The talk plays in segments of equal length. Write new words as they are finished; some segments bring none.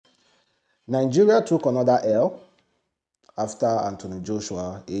Nigeria took another L after Anthony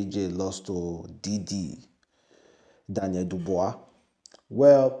Joshua. AJ lost to Daniel Dubois.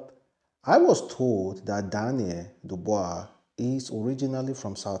 Well, I was told that Daniel Dubois is originally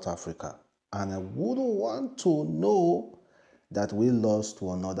from South Africa, and I wouldn't want to know that we lost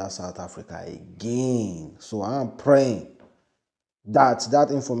to another South Africa again. So I'm praying that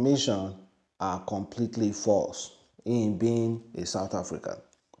that information are completely false in being a South African.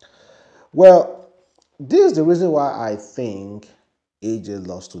 Well, this is the reason why I think AJ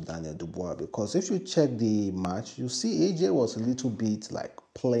lost to Daniel Dubois, because if you check the match, you see AJ was a little bit like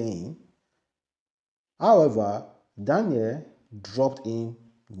playing. However, Daniel dropped in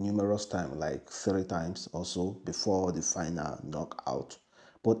numerous times, like 3 times or so before the final knockout.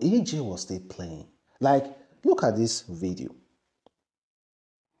 But AJ was still playing. Like, look at this video.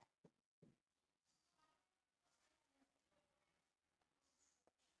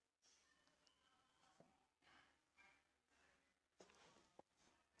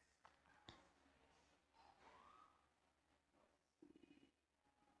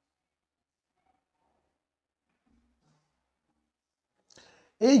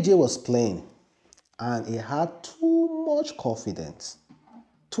 AJ was playing and he had too much confidence.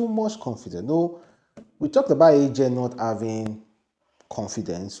 Too much confidence. No, we talked about AJ not having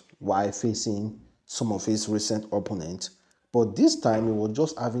confidence while facing some of his recent opponents, but this time he was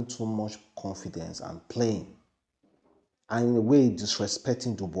just having too much confidence and playing, and in a way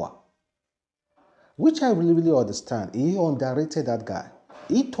disrespecting Dubois, which I really understand. He underrated that guy.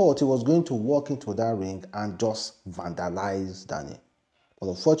 He thought he was going to walk into that ring and just vandalize Daniel. But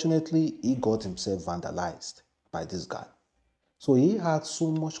unfortunately, he got himself vandalized by this guy. So he had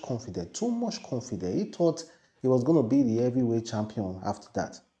so much confidence, too much confidence. He thought he was going to be the heavyweight champion after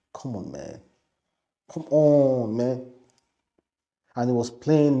that. Come on, man. Come on, man. And he was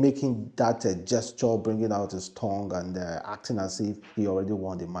playing, making that gesture, bringing out his tongue and acting as if he already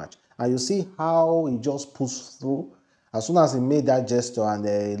won the match. And you see how he just pushed through. As soon as he made that gesture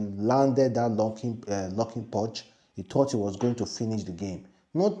and landed that locking punch, he thought he was going to finish the game,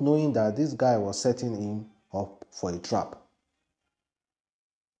 not knowing that this guy was setting him up for a trap.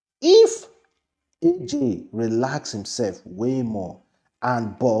 If AJ relaxed himself way more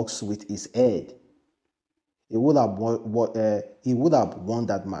and boxed with his head, he would have won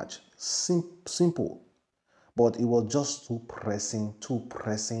that match. Simple. But he was just too pressing, too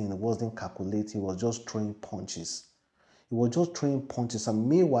pressing. He wasn't calculating. He was just throwing punches. He was just throwing punches. And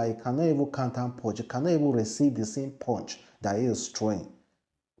meanwhile, he cannot even counter punch. He cannot even receive the same punch that he is throwing.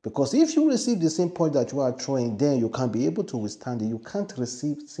 Because if you receive the same punch that you are throwing, then you can be able to withstand it. You can't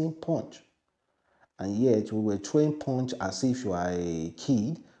receive the same punch. And yet, we were throwing punch as if you are a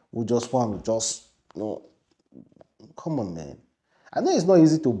kid who just want to just, come on, man. I know it's not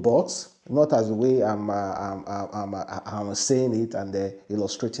easy to box, not as the way I'm saying it and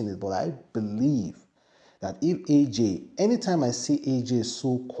illustrating it, but I believe that if AJ, anytime I see AJ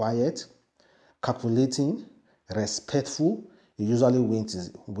so quiet, calculating, respectful, he usually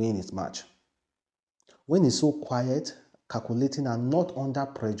win his match. When he's so quiet, calculating, and not under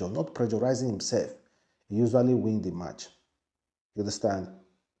pressure, not pressurizing himself, he usually win the match. You understand?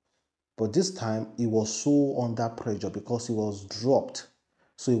 But this time, he was so under pressure because he was dropped.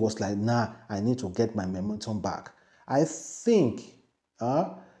 So he was like, nah, I need to get my momentum back. I think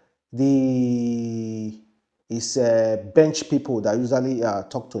the his bench people that usually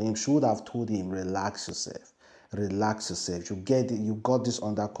talk to him should have told him, relax yourself. Relax yourself. You got this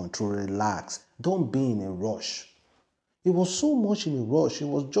under control. Relax. Don't be in a rush. He was so much in a rush. He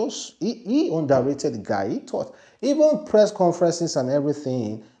was just, he underrated the guy. He thought, even press conferences and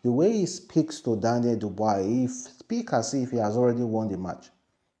everything, the way he speaks to Daniel Dubois, he speaks as if he has already won the match.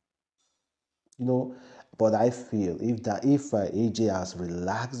 But I feel if AJ has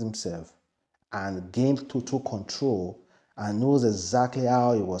relaxed himself and gained total control and knows exactly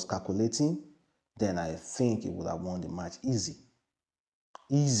how he was calculating, then I think he would have won the match easy.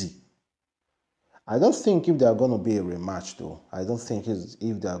 Easy. I don't think if they are going to be a rematch, though. I don't think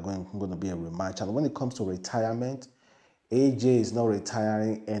if they are going to be a rematch. And when it comes to retirement, AJ is not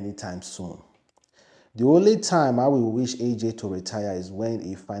retiring anytime soon. The only time I will wish AJ to retire is when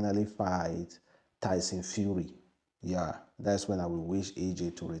he finally fights Tyson Fury. Yeah, that's when I will wish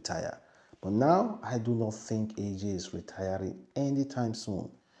AJ to retire. But now, I do not think AJ is retiring anytime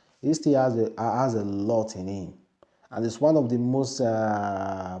soon. He still has a lot in him. And it's one of the most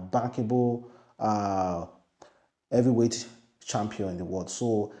bankable heavyweight champion in the world.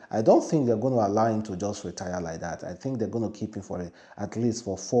 So I don't think they're going to allow him to just retire like that. I think they're going to keep him for at least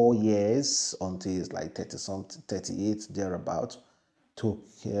for 4 years until he's like 30 something, 38 thereabout,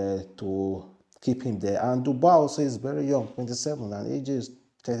 to keep him there. And Dubois also is very young, 27, and AJ is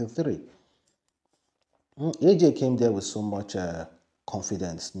 33. AJ came there with so much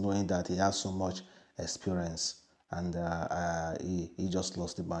confidence, knowing that he has so much experience, and he just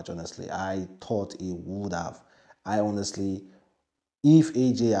lost the match. Honestly, I thought he would have. I honestly, if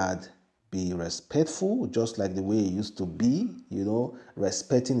AJ had be respectful, just like the way he used to be,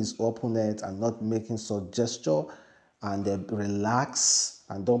 respecting his opponent and not making such gesture, and then relax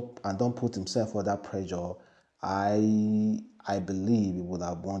and don't put himself under pressure, I believe he would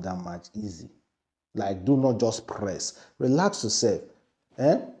have won that match easy. Like, do not just press. Relax yourself.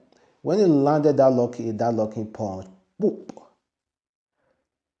 When he landed that lucky punch, boop,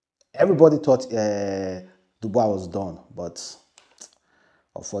 everybody thought Dubois was done, but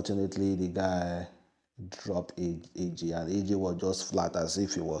unfortunately, the guy dropped AJ, and AJ was just flat as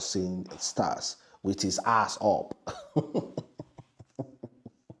if he was seeing stars with his ass up.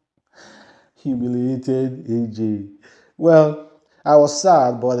 Humiliated AJ. Well, I was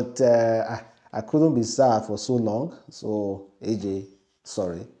sad, but I couldn't be sad for so long. So AJ,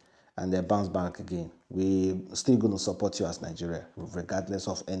 sorry, and they bounce back again. We still going to support you as Nigeria, regardless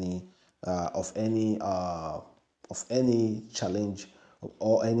of any challenge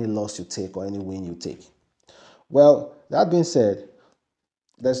or any loss you take or any win you take. Well, that being said,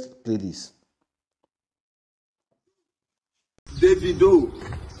 let's play this. Davido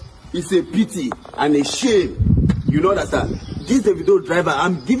is a pity and a shame. You know that, sir? This Davido driver,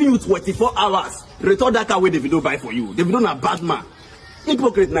 I'm giving you 24 hours. Return that car where Davido buy for you. Davido na bad man.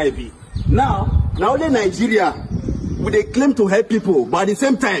 Hypocrite na be. Now only Nigeria, they claim to help people, but at the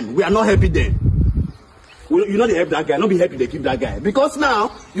same time, we are not helping them. You know they help that guy, not be happy they keep that guy. Because now,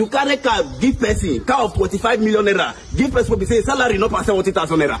 you carry car, give person, car of 25 million naira, give person will be saying salary not pass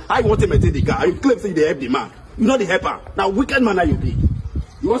 70,000 naira. I want to maintain the car. You claim say they help the man. You know the helper. Now, wicked man you be.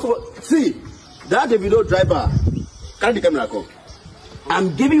 You also, see, that Davido driver, carry the camera come.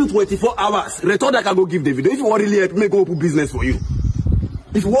 I'm giving you 24 hours. Return that can go give Davido. If you want really help, may go open business for you.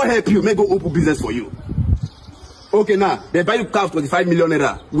 If you want help you, may go open business for you. Okay, now, they buy you car of 25 million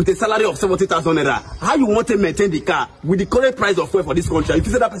naira with a salary of 70,000 naira. How you want to maintain the car with the current price of fuel for this country? If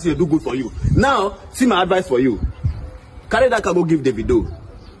you say that person will do good for you. Now, see my advice for you. Carry that car, go give Davido.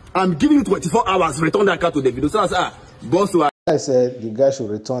 I'm giving you 24 hours, return that car to Davido. So I said, boss, I said the guy should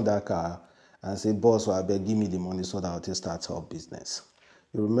return that car and say, boss, I beg, give me the money so that I'll take start up business.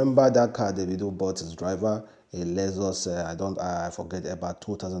 You remember that car Davido bought his driver, a Lexus, I forget, about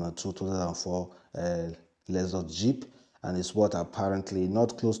 2002, 2004, Lexus Jeep, and it's what apparently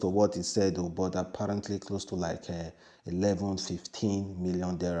not close to what he said, but apparently close to like 11, 15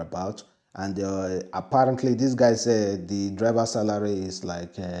 million thereabout. And apparently this guy said the driver salary is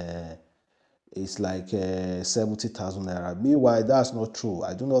like 70,000 naira. Meanwhile, that's not true.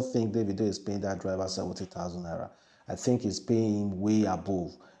 I do not think Davido is paying that driver 70,000 naira. I think he's paying him way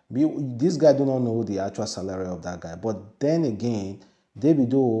above. This guy do not know the actual salary of that guy. But then again,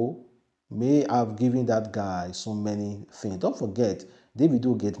 Davido may have given that guy so many things. Don't forget,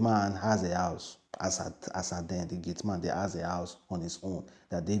 Davido Gateman has a house. As at then, the Gateman there has a house on his own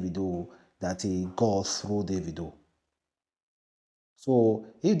that he got through Davido. So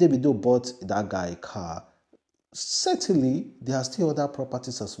if Davido bought that guy a car, certainly there are still other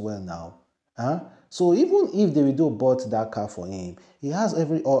properties as well now. So even if Davido bought that car for him, he has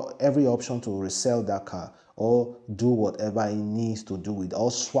every option to resell that car or do whatever he needs to do with, or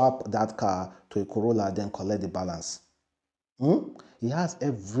swap that car to a Corolla, then collect the balance. He has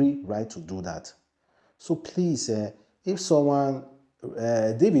every right to do that. So please, if someone,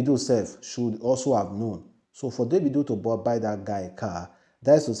 Davido self should also have known. So for Davido to buy that guy a car,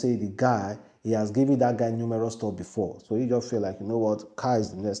 that's to say the guy, he has given that guy numerous stuff before. So he just feel like, you know what, car is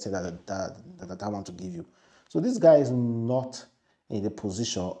the next thing that I want to give you. So this guy is not in the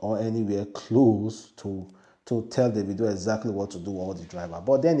position or anywhere close to tell Davido exactly what to do or the driver.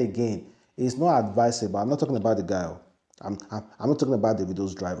 But then again, it's not advisable. I'm not talking about the guy. I'm not talking about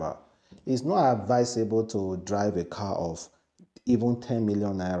Davido's driver. It's not advisable to drive a car of even 10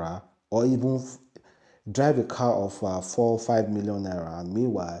 million naira or even drive a car of 4 or 5 million naira, and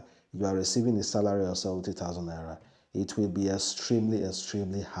meanwhile you are receiving a salary of 70,000 naira. It will be extremely,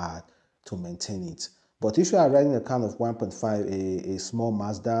 extremely hard to maintain it. But if you are riding a kind of 1.5, a small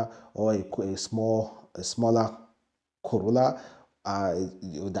Mazda or a smaller Corolla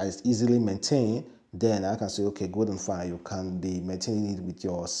that is easily maintained, then I can say, okay, good and fine, you can be maintaining it with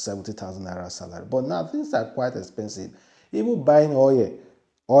your 70,000 naira salary. But now things are quite expensive. Even buying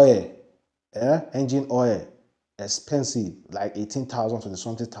engine oil, expensive, like 18,000 to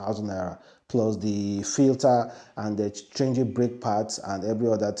 20,000 naira plus the filter and the changing brake pads and every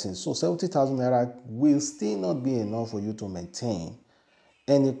other thing. So 70,000 naira will still not be enough for you to maintain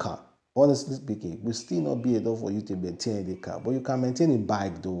any car. Honestly speaking, will still not be enough for you to maintain any car. But you can maintain a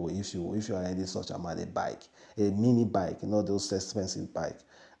bike though if you are any such amount, a bike, a mini bike, not those expensive bike,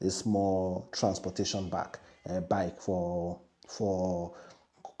 a small transportation bike for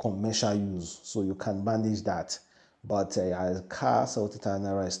commercial use. So you can manage that. But a car, 70,000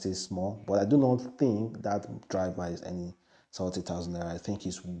 naira is still small. But I do not think that driver is any 70,000 naira. I think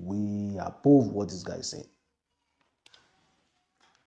it's way above what this guy is saying.